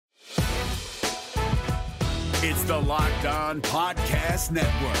It's the Locked On Podcast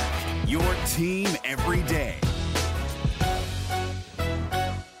Network, your team every day.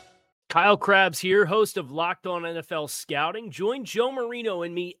 Kyle Krabs here, host of Locked On NFL Scouting. Join Joe Marino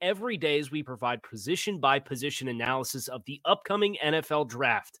and me every day as we provide position-by-position analysis of the upcoming NFL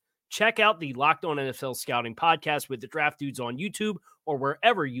Draft. Check out the Locked On NFL Scouting podcast with the Draft Dudes on YouTube or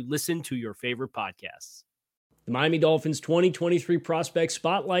wherever you listen to your favorite podcasts. The Miami Dolphins 2023 Prospect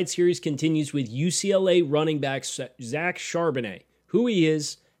Spotlight Series continues with UCLA running back Zach Charbonnet, who he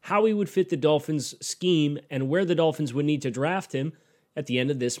is, how he would fit the Dolphins' scheme, and where the Dolphins would need to draft him at the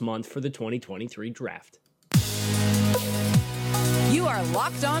end of this month for the 2023 draft. You are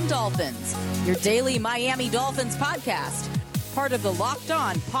Locked On Dolphins, your daily Miami Dolphins podcast, part of the Locked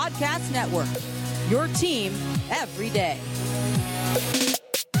On Podcast Network, your team every day.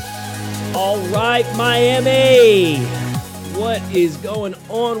 All right, Miami, what is going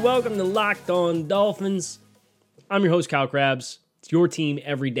on? Welcome to Locked On Dolphins. I'm your host, Kyle Krabs. It's your team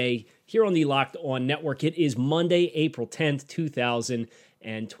every day here on the Locked On Network. It is Monday, April 10th,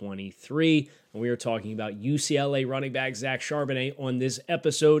 2023, and we are talking about UCLA running back Zach Charbonnet on this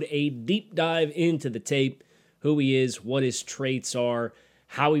episode, a deep dive into the tape, who he is, what his traits are,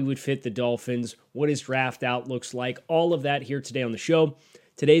 how he would fit the Dolphins, what his draft out looks like, all of that here today on the show.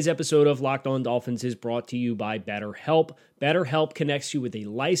 Today's episode of Locked On Dolphins is brought to you by BetterHelp. BetterHelp connects you with a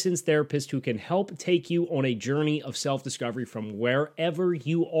licensed therapist who can help take you on a journey of self-discovery from wherever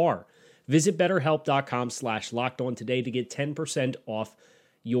you are. Visit BetterHelp.com/LockedOn today to get 10% off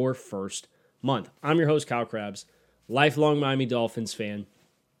your first month. I'm your host, Kyle Krabs, lifelong Miami Dolphins fan,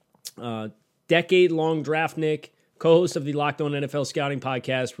 decade-long draftnik, co-host of the Locked On NFL Scouting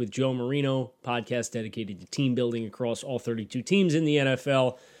podcast with Joe Marino, podcast dedicated to team building across all 32 teams in the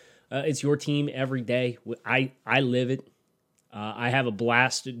NFL. It's your team every day. I live it. I have a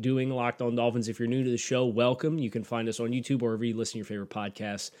blast doing Locked On Dolphins. If you're new to the show, welcome. You can find us on YouTube or wherever you listen to your favorite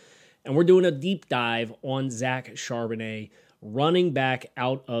podcasts. And we're doing a deep dive on Zach Charbonnet, running back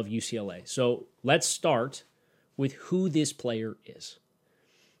out of UCLA. So let's start with who this player is.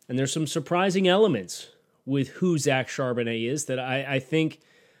 And there's some surprising elements with who Zach Charbonnet is that I think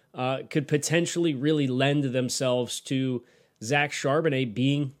could potentially really lend themselves to Zach Charbonnet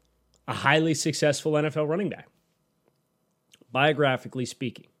being a highly successful NFL running back. Biographically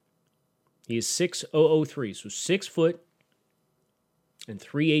speaking, he is 6'003", so 6 foot and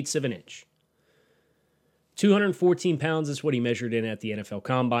 3/8 of an inch. 214 pounds is what he measured in at the NFL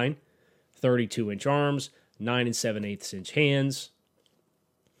Combine. 32-inch arms, 9 7/8 inch hands.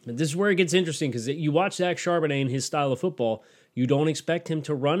 And this is where it gets interesting because you watch Zach Charbonnet in his style of football, you don't expect him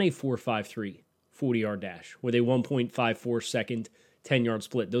to run a 4.53 40-yard dash with a 1.54 second 10-yard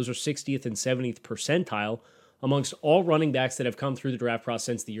split. Those are 60th and 70th percentile amongst all running backs that have come through the draft process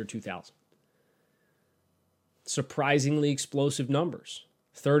since the year 2000. Surprisingly explosive numbers.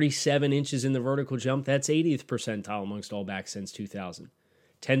 37 inches in the vertical jump, that's 80th percentile amongst all backs since 2000.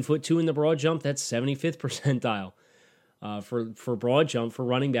 10'2" in the broad jump, that's 75th percentile. For broad jump for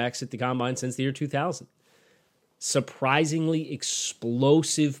running backs at the Combine since the year 2000. Surprisingly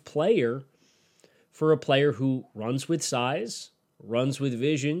explosive player for a player who runs with size, runs with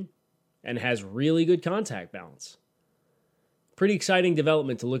vision, and has really good contact balance. Pretty exciting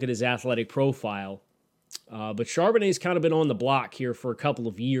development to look at his athletic profile. But Charbonnet's kind of been on the block here for a couple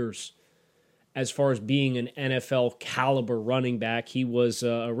of years as far as being an NFL caliber running back. He was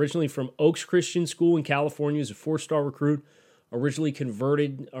originally from Oaks Christian School in California. He was a 4-star recruit, originally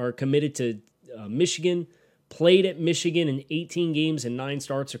committed to Michigan, played at Michigan in 18 games and 9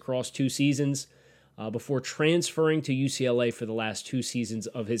 starts across 2 seasons before transferring to UCLA for the last 2 seasons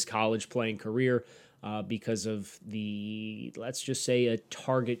of his college playing career because of let's just say a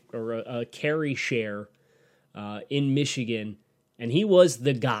target or a carry share in Michigan. And he was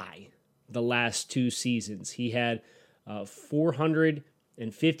the guy the last 2 seasons. He had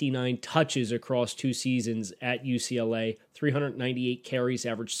 459 touches across 2 seasons at UCLA, 398 carries,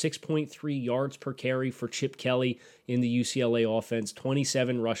 averaged 6.3 yards per carry for Chip Kelly in the UCLA offense,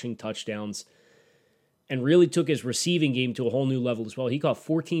 27 rushing touchdowns, and really took his receiving game to a whole new level as well. He caught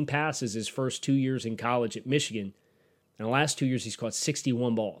 14 passes his first 2 years in college at Michigan, and the last 2 years he's caught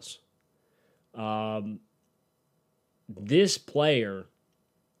 61 balls. This player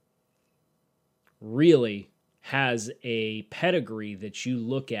really has a pedigree that you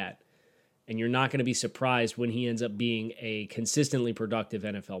look at, and you're not going to be surprised when he ends up being a consistently productive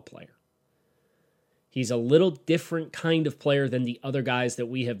NFL player. He's a little different kind of player than the other guys that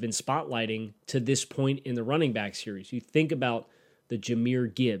we have been spotlighting to this point in the running back series. You think about the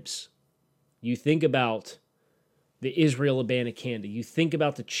Jahmyr Gibbs. You think about the Israel Abanikanda. You think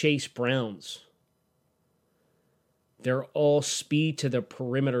about the Chase Browns. They're all speed to the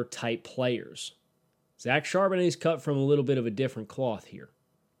perimeter type players. Zach Charbonnet's cut from a little bit of a different cloth here.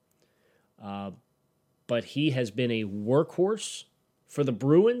 But he has been a workhorse for the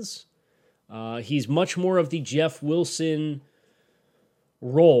Bruins. He's much more of the Jeff Wilson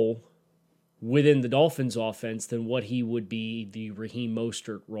role within the Dolphins offense than what he would be the Raheem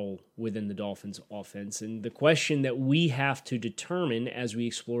Mostert role within the Dolphins offense. And the question that we have to determine as we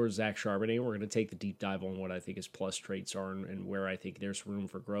explore Zach Charbonnet, we're going to take the deep dive on what I think his plus traits are and where I think there's room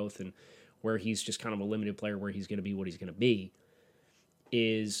for growth and where he's just kind of a limited player, where he's going to be what he's going to be,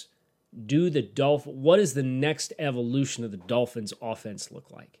 is what does the next evolution of the Dolphins offense look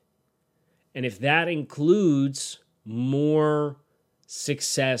like? And if that includes more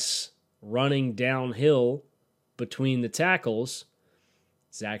success running downhill between the tackles,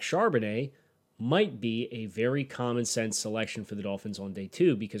 Zach Charbonnet might be a very common sense selection for the Dolphins on day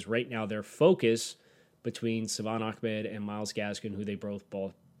 2, because right now their focus between Savon Ahmed and Myles Gaskin, who they both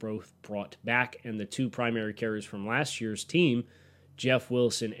brought back, and the 2 primary carriers from last year's team, Jeff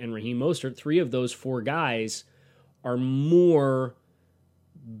Wilson and Raheem Mostert, 3 of those 4 guys are more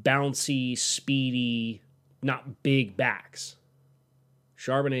bouncy, speedy, not big backs.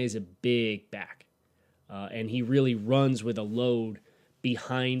 Charbonnet is a big back, and he really runs with a load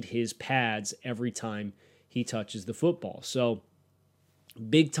behind his pads every time he touches the football. So,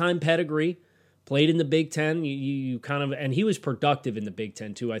 big-time pedigree, played in the Big Ten. You kind of, and he was productive in the Big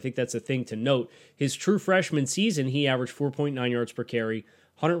Ten too. I think that's a thing to note. His true freshman season, he averaged 4.9 yards per carry,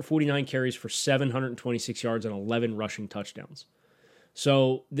 149 carries for 726 yards and 11 rushing touchdowns.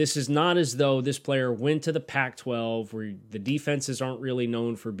 So this is not as though this player went to the Pac-12 where the defenses aren't really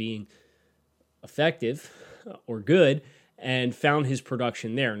known for being effective or good and found his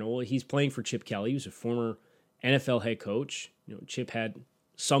production there. No, he's playing for Chip Kelly, who's a former NFL head coach. Chip had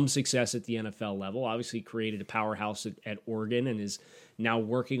some success at the NFL level, obviously created a powerhouse at Oregon and is now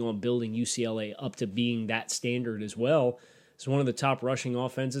working on building UCLA up to being that standard as well. It's one of the top rushing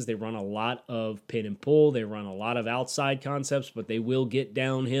offenses. They run a lot of pin and pull. They run a lot of outside concepts, but they will get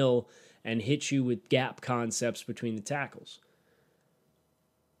downhill and hit you with gap concepts between the tackles.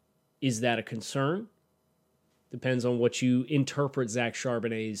 Is that a concern? Depends on what you interpret Zach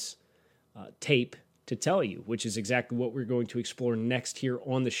Charbonnet's tape to tell you, which is exactly what we're going to explore next here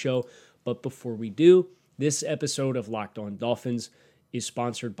on the show. But before we do, this episode of Locked On Dolphins is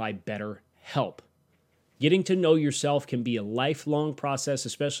sponsored by BetterHelp. Getting to know yourself can be a lifelong process,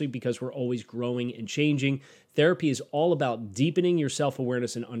 especially because we're always growing and changing. Therapy is all about deepening your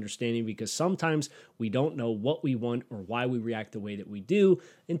self-awareness and understanding, because sometimes we don't know what we want or why we react the way that we do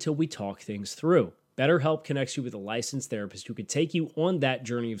until we talk things through. BetterHelp connects you with a licensed therapist who could take you on that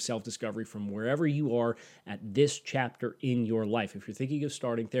journey of self-discovery from wherever you are at this chapter in your life. If you're thinking of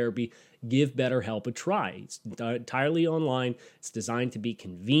starting therapy, give BetterHelp a try. It's entirely online. It's designed to be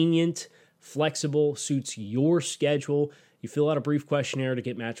convenient, flexible, suits your schedule. You fill out a brief questionnaire to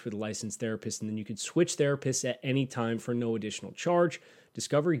get matched with a licensed therapist, and then you can switch therapists at any time for no additional charge.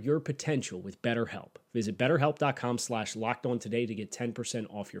 Discover your potential with BetterHelp. Visit BetterHelp.com /LockedOn today to get 10%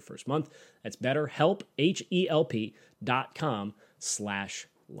 off your first month. That's BetterHelp, HELP.com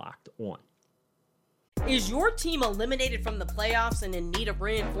 /LockedOn. Is your team eliminated from the playoffs and in need of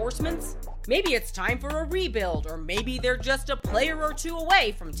reinforcements? Maybe it's time for a rebuild, or maybe they're just a player or 2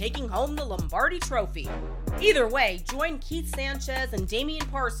 away from taking home the Lombardi Trophy. Either way, join Keith Sanchez and Damian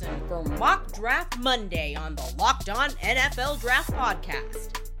Parson for Mock Draft Monday on the Locked On NFL Draft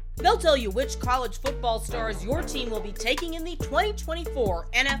Podcast. They'll tell you which college football stars your team will be taking in the 2024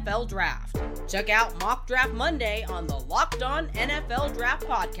 NFL Draft. Check out Mock Draft Monday on the Locked On NFL Draft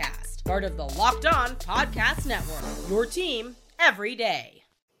Podcast, part of the Locked On Podcast Network, your team every day.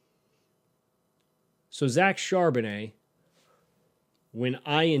 So Zach Charbonnet, when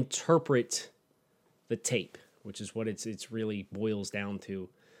I interpret the tape, which is what it's really boils down to,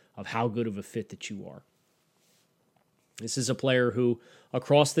 of how good of a fit that you are. This is a player who,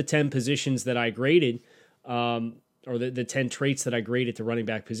 across the 10 positions that I graded, or the 10 traits that I graded to running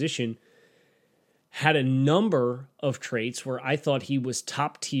back position, had a number of traits where I thought he was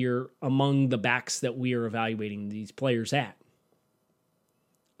top tier among the backs that we are evaluating these players at.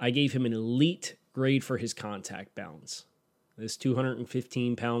 I gave him an elite grade for his contact balance. This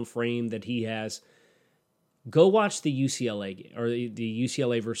 215-pound frame that he has. Go watch the UCLA game, or the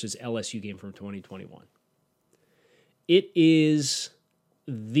UCLA versus LSU game from 2021. It is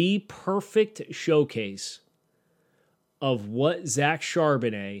the perfect showcase of what Zach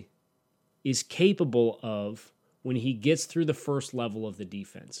Charbonnet is capable of when he gets through the first level of the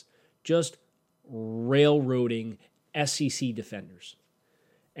defense. Just railroading SEC defenders.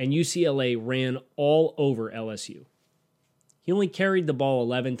 And UCLA ran all over LSU. He only carried the ball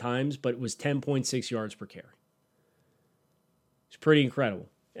 11 times, but it was 10.6 yards per carry. It's pretty incredible.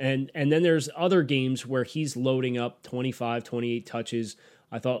 And then there's other games where he's loading up 25, 28 touches.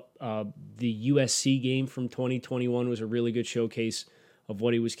 I thought the USC game from 2021 was a really good showcase of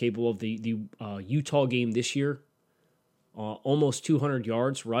what he was capable of. The Utah game this year, almost 200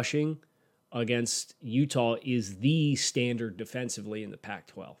 yards rushing against Utah, is the standard defensively in the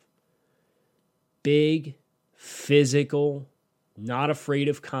Pac-12. Big, physical, not afraid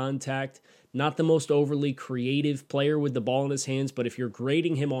of contact, not the most overly creative player with the ball in his hands, but if you're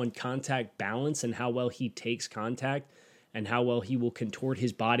grading him on contact balance and how well he takes contact and how well he will contort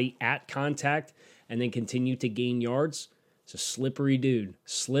his body at contact and then continue to gain yards, it's a slippery dude.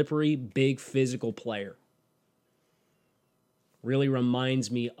 Slippery, big, physical player. Really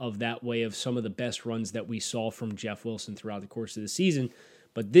reminds me of that way of some of the best runs that we saw from Jeff Wilson throughout the course of the season.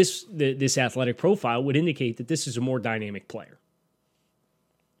 But this athletic profile would indicate that this is a more dynamic player.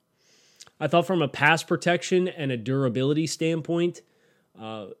 I thought from a pass protection and a durability standpoint,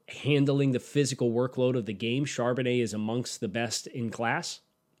 handling the physical workload of the game, Charbonnet is amongst the best in class.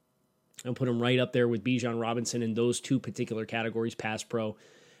 I'll put him right up there with Bijan Robinson in those two particular categories, pass pro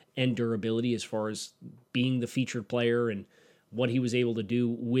and durability, as far as being the featured player and what he was able to do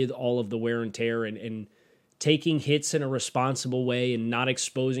with all of the wear and tear and taking hits in a responsible way and not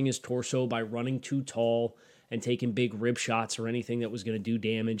exposing his torso by running too tall and taking big rib shots or anything that was going to do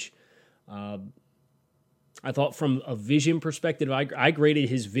damage. I thought from a vision perspective, I graded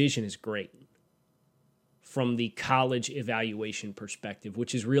his vision as great from the college evaluation perspective,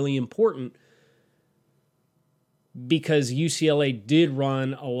 which is really important because UCLA did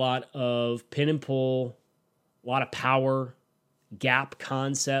run a lot of pin and pull, a lot of power, gap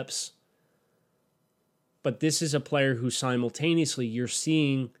concepts. But this is a player who simultaneously you're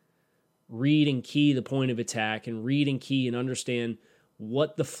seeing read and key the point of attack and read and key and understand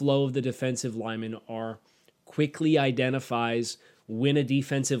what the flow of the defensive linemen are, quickly identifies when a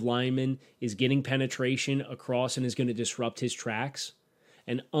defensive lineman is getting penetration across and is going to disrupt his tracks.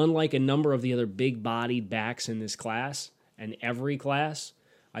 And unlike a number of the other big-bodied backs in this class and every class,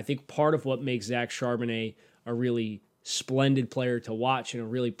 I think part of what makes Zach Charbonnet a really splendid player to watch and a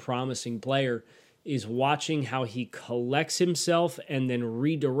really promising player is watching how he collects himself and then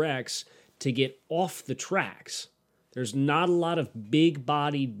redirects to get off the tracks. There's not a lot of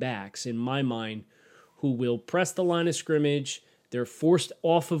big-bodied backs, in my mind, who will press the line of scrimmage. They're forced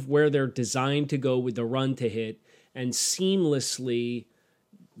off of where they're designed to go with the run to hit and seamlessly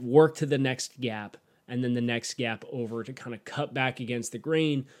work to the next gap and then the next gap over to kind of cut back against the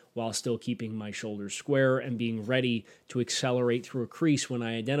grain while still keeping my shoulders square and being ready to accelerate through a crease when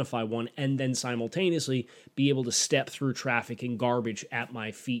I identify one and then simultaneously be able to step through traffic and garbage at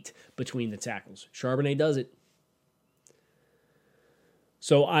my feet between the tackles. Charbonnet does it.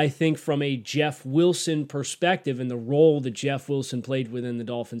 So I think from a Jeff Wilson perspective and the role that Jeff Wilson played within the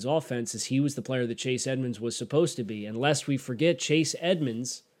Dolphins offense is he was the player that Chase Edmonds was supposed to be. And lest we forget, Chase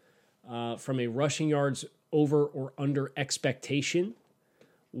Edmonds, from a rushing yards over or under expectation,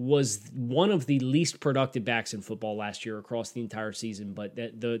 was one of the least productive backs in football last year across the entire season. But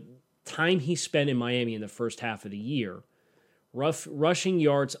the time he spent in Miami in the first half of the year, rushing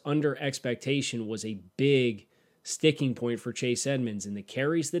yards under expectation was a big sticking point for Chase Edmonds, and the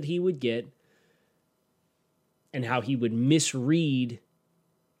carries that he would get and how he would misread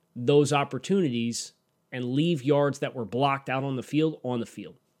those opportunities and leave yards that were blocked out on the field.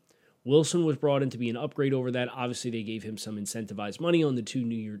 Wilson was brought in to be an upgrade over that. Obviously, they gave him some incentivized money on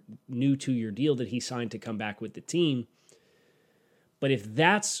the new two-year deal that he signed to come back with the team. But if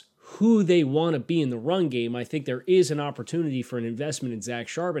that's who they want to be in the run game, I think there is an opportunity for an investment in Zach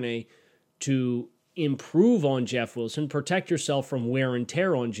Charbonnet to improve on Jeff Wilson, protect yourself from wear and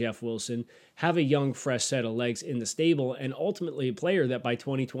tear on Jeff Wilson, have a young, fresh set of legs in the stable, and ultimately a player that by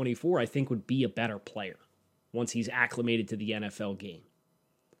 2024 I think would be a better player once he's acclimated to the NFL game.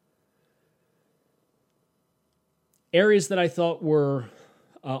 Areas that I thought were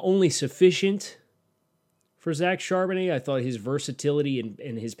only sufficient for Zach Charbonnet, I thought his versatility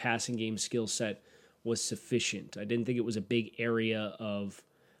and his passing game skill set was sufficient. I didn't think it was a big area of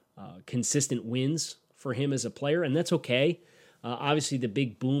consistent wins for him as a player, and that's okay. Obviously, the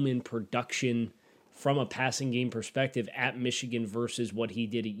big boom in production from a passing game perspective at Michigan versus what he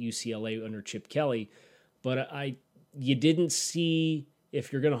did at UCLA under Chip Kelly, but you didn't see,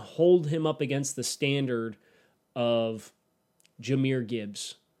 if you're going to hold him up against the standard of Jahmyr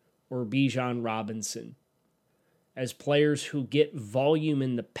Gibbs or Bijan Robinson as players who get volume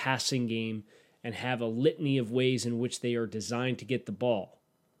in the passing game and have a litany of ways in which they are designed to get the ball.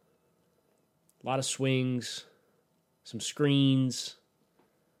 A lot of swings, some screens.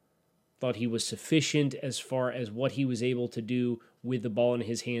 Thought he was sufficient as far as what he was able to do with the ball in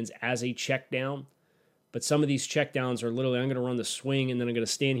his hands as a check down. But some of these check downs are literally, I'm going to run the swing and then I'm going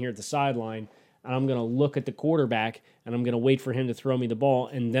to stand here at the sideline and I'm going to look at the quarterback and I'm going to wait for him to throw me the ball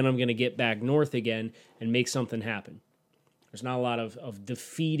and then I'm going to get back north again and make something happen. There's not a lot of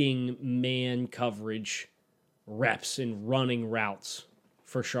defeating man coverage reps and running routes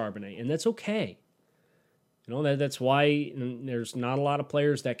for Charbonnet, and that's okay. You know, that's why there's not a lot of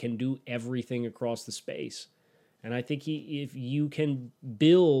players that can do everything across the space. And I think if you can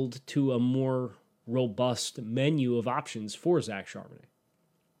build to a more robust menu of options for Zach Charbonnet.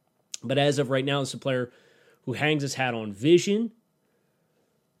 But as of right now, it's a player who hangs his hat on vision,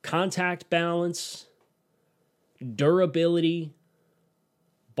 contact balance, durability,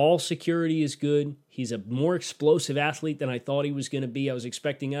 ball security is good. He's a more explosive athlete than I thought he was going to be. I was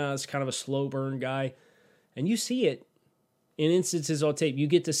expecting, it's kind of a slow burn guy. And you see it in instances on tape. You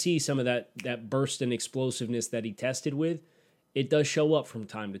get to see some of that burst and explosiveness that he tested with. It does show up from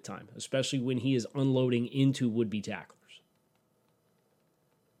time to time, especially when he is unloading into would-be tacklers.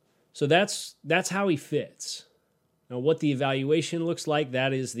 So that's how he fits. Now, what the evaluation looks like,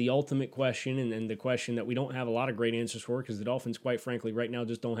 that is the ultimate question, and the question that we don't have a lot of great answers for because the Dolphins, quite frankly, right now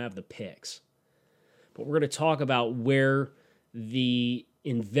just don't have the picks. But we're going to talk about where the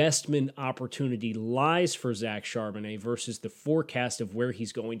investment opportunity lies for Zach Charbonnet versus the forecast of where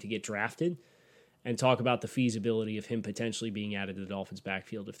he's going to get drafted, and talk about the feasibility of him potentially being added to the Dolphins'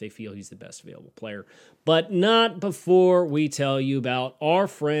 backfield if they feel he's the best available player. But not before we tell you about our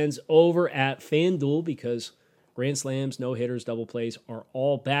friends over at FanDuel, because grand slams, no-hitters, double plays are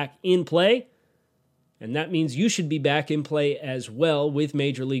all back in play. And that means you should be back in play as well with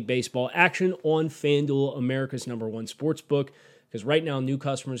Major League Baseball action on FanDuel, America's #1 sportsbook. Because right now, new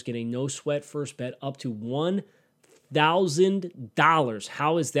customers get a no-sweat first bet up to $1,000.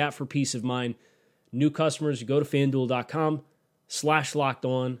 How is that for peace of mind? New customers, you go to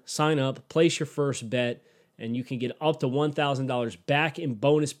FanDuel.com/lockedon, sign up, place your first bet, and you can get up to $1,000 back in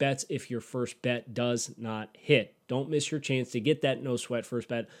bonus bets if your first bet does not hit. Don't miss your chance to get that no-sweat first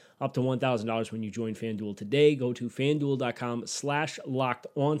bet up to $1,000 when you join FanDuel today. Go to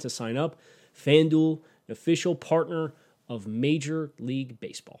FanDuel.com/lockedon to sign up. FanDuel, official partner of Major League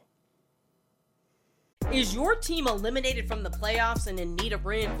Baseball. Is your team eliminated from the playoffs and in need of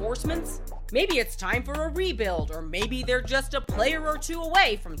reinforcements? Maybe it's time for a rebuild, or maybe they're just a player or two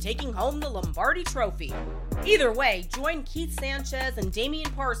away from taking home the Lombardi Trophy. Either way, join Keith Sanchez and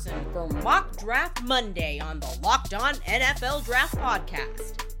Damian Parson for Mock Draft Monday on the Locked On NFL Draft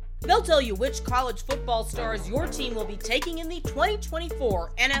Podcast. They'll tell you which college football stars your team will be taking in the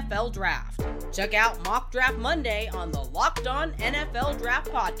 2024 NFL Draft. Check out Mock Draft Monday on the Locked On NFL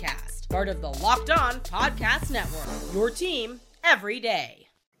Draft Podcast, part of the Locked On Podcast Network, your team every day.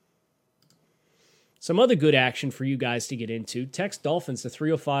 Some other good action for you guys to get into. Text Dolphins to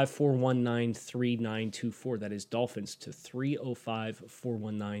 305-419-3924. That is Dolphins to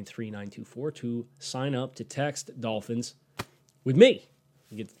 305-419-3924 to sign up to Text Dolphins with me.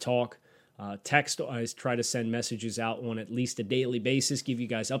 You get to talk, text. I try to send messages out on at least a daily basis, give you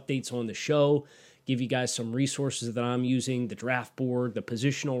guys updates on the show, give you guys some resources that I'm using, the draft board, the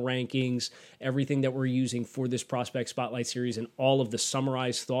positional rankings, everything that we're using for this Prospect Spotlight series, and all of the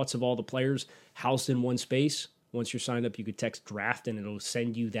summarized thoughts of all the players housed in one space. Once you're signed up, you could text draft, and it'll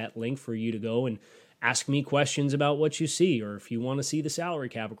send you that link for you to go and ask me questions about what you see, or if you want to see the salary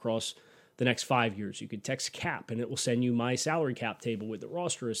cap across the next 5 years, you could text cap and it will send you my salary cap table with the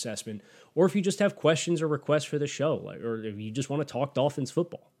roster assessment. Or if you just have questions or requests for the show, or if you just want to talk Dolphins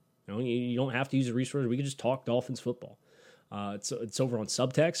football, you don't have to use a resource. We can just talk Dolphins football. It's over on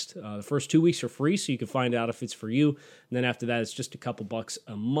Subtext. The first 2 weeks are free, so you can find out if it's for you. And then after that, it's just a couple bucks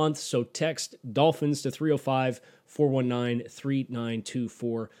a month. So text Dolphins to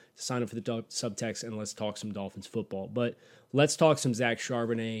 305-419-3924 to sign up for the Subtext, and let's talk some Dolphins football. But let's talk some Zach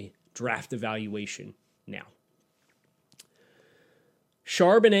Charbonnet draft evaluation now.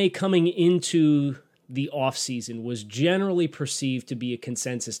 Charbonnet coming into the offseason was generally perceived to be a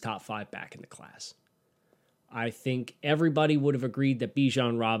consensus top 5 back in the class. I think everybody would have agreed that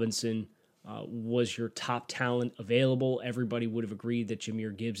Bijan Robinson was your top talent available. Everybody would have agreed that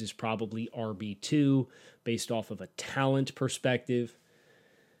Jahmyr Gibbs is probably RB2 based off of a talent perspective.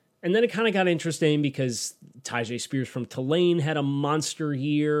 And then it kind of got interesting because Tyjae Spears from Tulane had a monster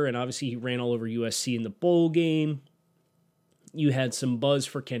year, and obviously he ran all over USC in the bowl game. You had some buzz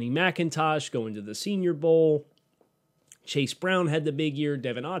for Kenny McIntosh going to the Senior Bowl. Chase Brown had the big year.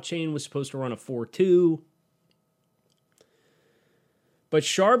 Devin Achane was supposed to run a 4.2. But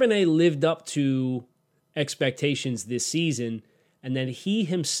Charbonnet lived up to expectations this season, and then he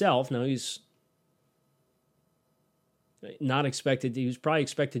himself, now he's not expected, he was probably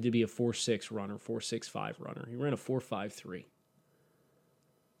expected to be a 4.6 runner, 4.65 runner. He ran a 4.53.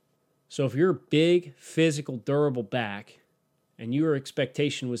 So if you're a big, physical, durable back, and your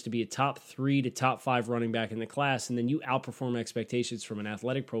expectation was to be a top 3 to top 5 running back in the class, and then you outperform expectations from an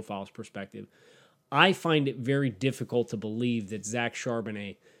athletic profiles perspective, I find it very difficult to believe that Zach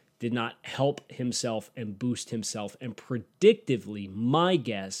Charbonnet did not help himself and boost himself. And predictively, my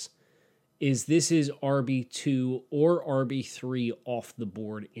guess is this is RB2 or RB3 off the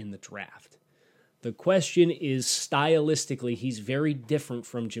board in the draft. The question is, stylistically, he's very different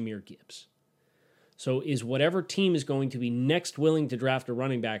from Jahmyr Gibbs. So is whatever team is going to be next willing to draft a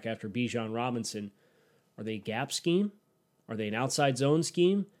running back after Bijan Robinson, are they a gap scheme? Are they an outside zone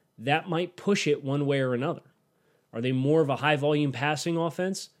scheme? That might push it one way or another. Are they more of a high-volume passing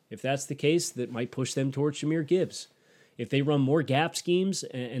offense? If that's the case, that might push them towards Jahmyr Gibbs. If they run more gap schemes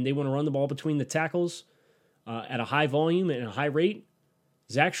and they want to run the ball between the tackles at a high volume and a high rate,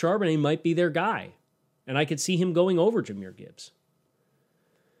 Zach Charbonnet might be their guy. And I could see him going over Jahmyr Gibbs.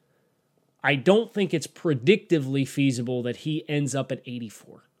 I don't think it's predictively feasible that he ends up at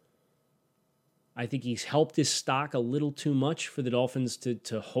 84. I think he's helped his stock a little too much for the Dolphins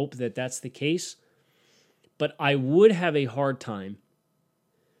to hope that that's the case. But I would have a hard time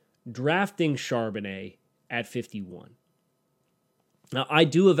drafting Charbonnet at 51. Now, I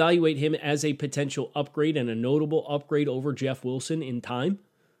do evaluate him as a potential upgrade and a notable upgrade over Jeff Wilson in time.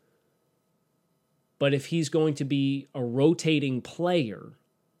 But if he's going to be a rotating player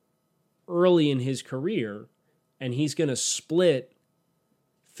early in his career, and he's going to split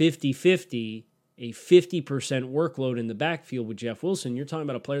 50-50, a 50% workload in the backfield with Jeff Wilson, you're talking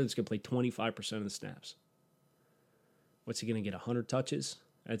about a player that's going to play 25% of the snaps. What's he going to get, 100 touches?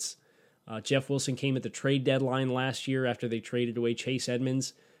 That's Jeff Wilson came at the trade deadline last year after they traded away Chase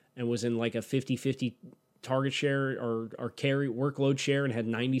Edmonds and was in like a 50-50 target share or carry workload share and had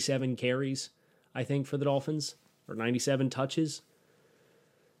 97 carries, I think, for the Dolphins, or 97 touches.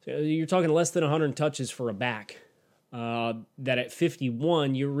 So you're talking less than 100 touches for a back. That at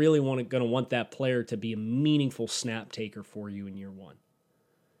 51, you really going to want that player to be a meaningful snap taker for you in year one.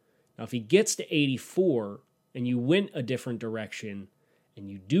 Now, if he gets to 84 and you went a different direction and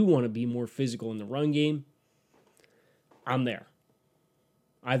you do want to be more physical in the run game, I'm there.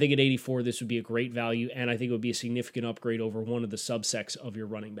 I think at 84, this would be a great value, and I think it would be a significant upgrade over one of the subsects of your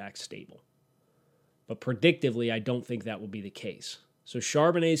running back stable. But predictively, I don't think that will be the case. So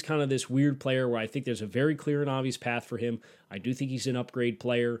Charbonnet is kind of this weird player where I think there's a very clear and obvious path for him. I do think he's an upgrade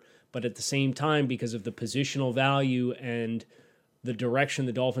player, but at the same time, because of the positional value and the direction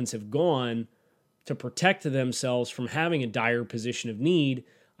the Dolphins have gone to protect themselves from having a dire position of need,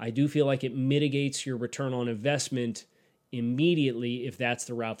 I do feel like it mitigates your return on investment immediately if that's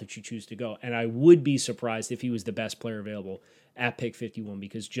the route that you choose to go. And I would be surprised if he was the best player available at pick 51,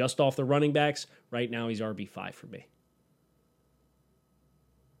 because just off the running backs, right now he's RB5 for me.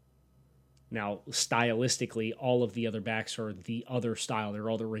 Now, stylistically, all of the other backs are the other style. They're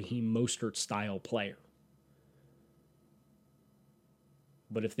all the Raheem Mostert style player.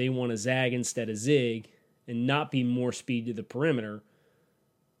 But if they want to zag instead of zig and not be more speed to the perimeter,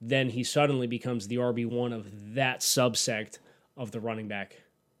 then he suddenly becomes the RB1 of that subsect of the running back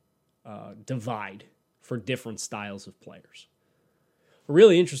divide for different styles of players. A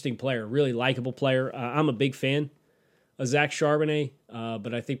really interesting player, really likable player. I'm a big fan of Zach Charbonnet,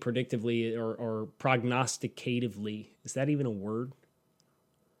 but I think predictively or prognosticatively, is that even a word?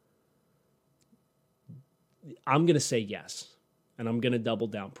 I'm going to say yes, and I'm going to double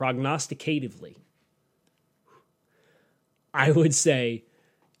down. Prognosticatively, I would say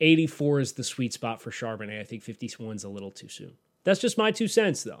 84 is the sweet spot for Charbonnet. I think 51 is a little too soon. That's just my 2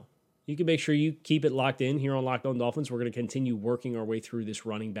 cents, though. You can make sure you keep it locked in here on Locked On Dolphins. We're going to continue working our way through this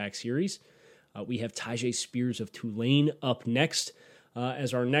running back series. We have Tyjae Spears of Tulane up next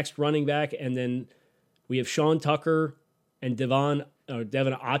as our next running back, and then we have Sean Tucker and Devon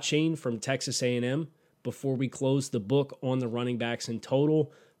Achane from Texas A&M before we close the book on the running backs in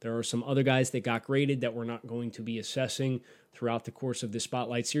total. There are some other guys that got graded that we're not going to be assessing throughout the course of this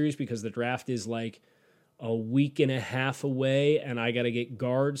Spotlight series because the draft is like a week and a half away, and I got to get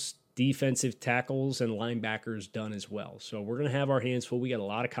guards, defensive tackles, and linebackers done as well. So we're going to have our hands full. We got a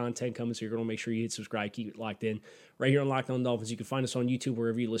lot of content coming, so you're going to make sure you hit subscribe, keep it locked in. Right here on Locked On Dolphins. You can find us on YouTube,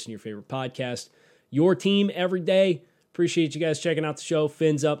 wherever you listen to your favorite podcast. Your team every day. Appreciate you guys checking out the show.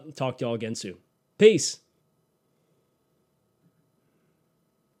 Fins up. Talk to y'all again soon. Peace.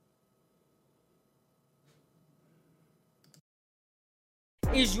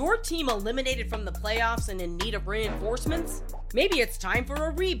 Is your team eliminated from the playoffs and in need of reinforcements? Maybe it's time for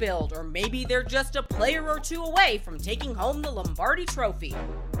a rebuild, or maybe they're just a player or two away from taking home the Lombardi Trophy.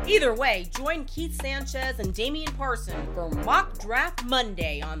 Either way, join Keith Sanchez and Damian Parson for Mock Draft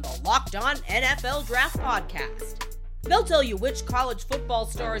Monday on the Locked On NFL Draft Podcast. They'll tell you which college football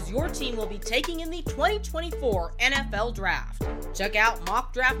stars your team will be taking in the 2024 NFL Draft. Check out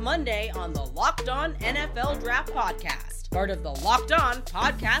Mock Draft Monday on the Locked On NFL Draft Podcast, part of the Locked On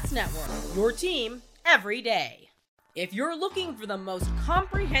Podcast Network, your team every day. If you're looking for the most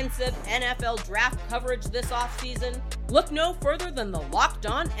comprehensive NFL draft coverage this offseason, look no further than the Locked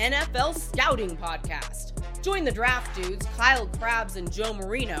On NFL Scouting Podcast. Join the draft dudes, Kyle Krabs and Joe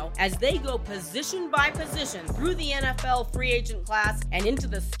Marino, as they go position by position through the NFL free agent class and into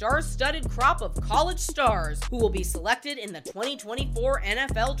the star-studded crop of college stars who will be selected in the 2024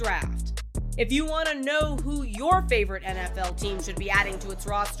 NFL Draft. If you want to know who your favorite NFL team should be adding to its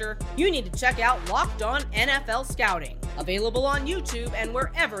roster, you need to check out Locked On NFL Scouting, available on YouTube and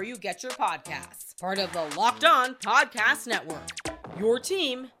wherever you get your podcasts. Part of the Locked On Podcast Network, your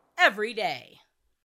team every day.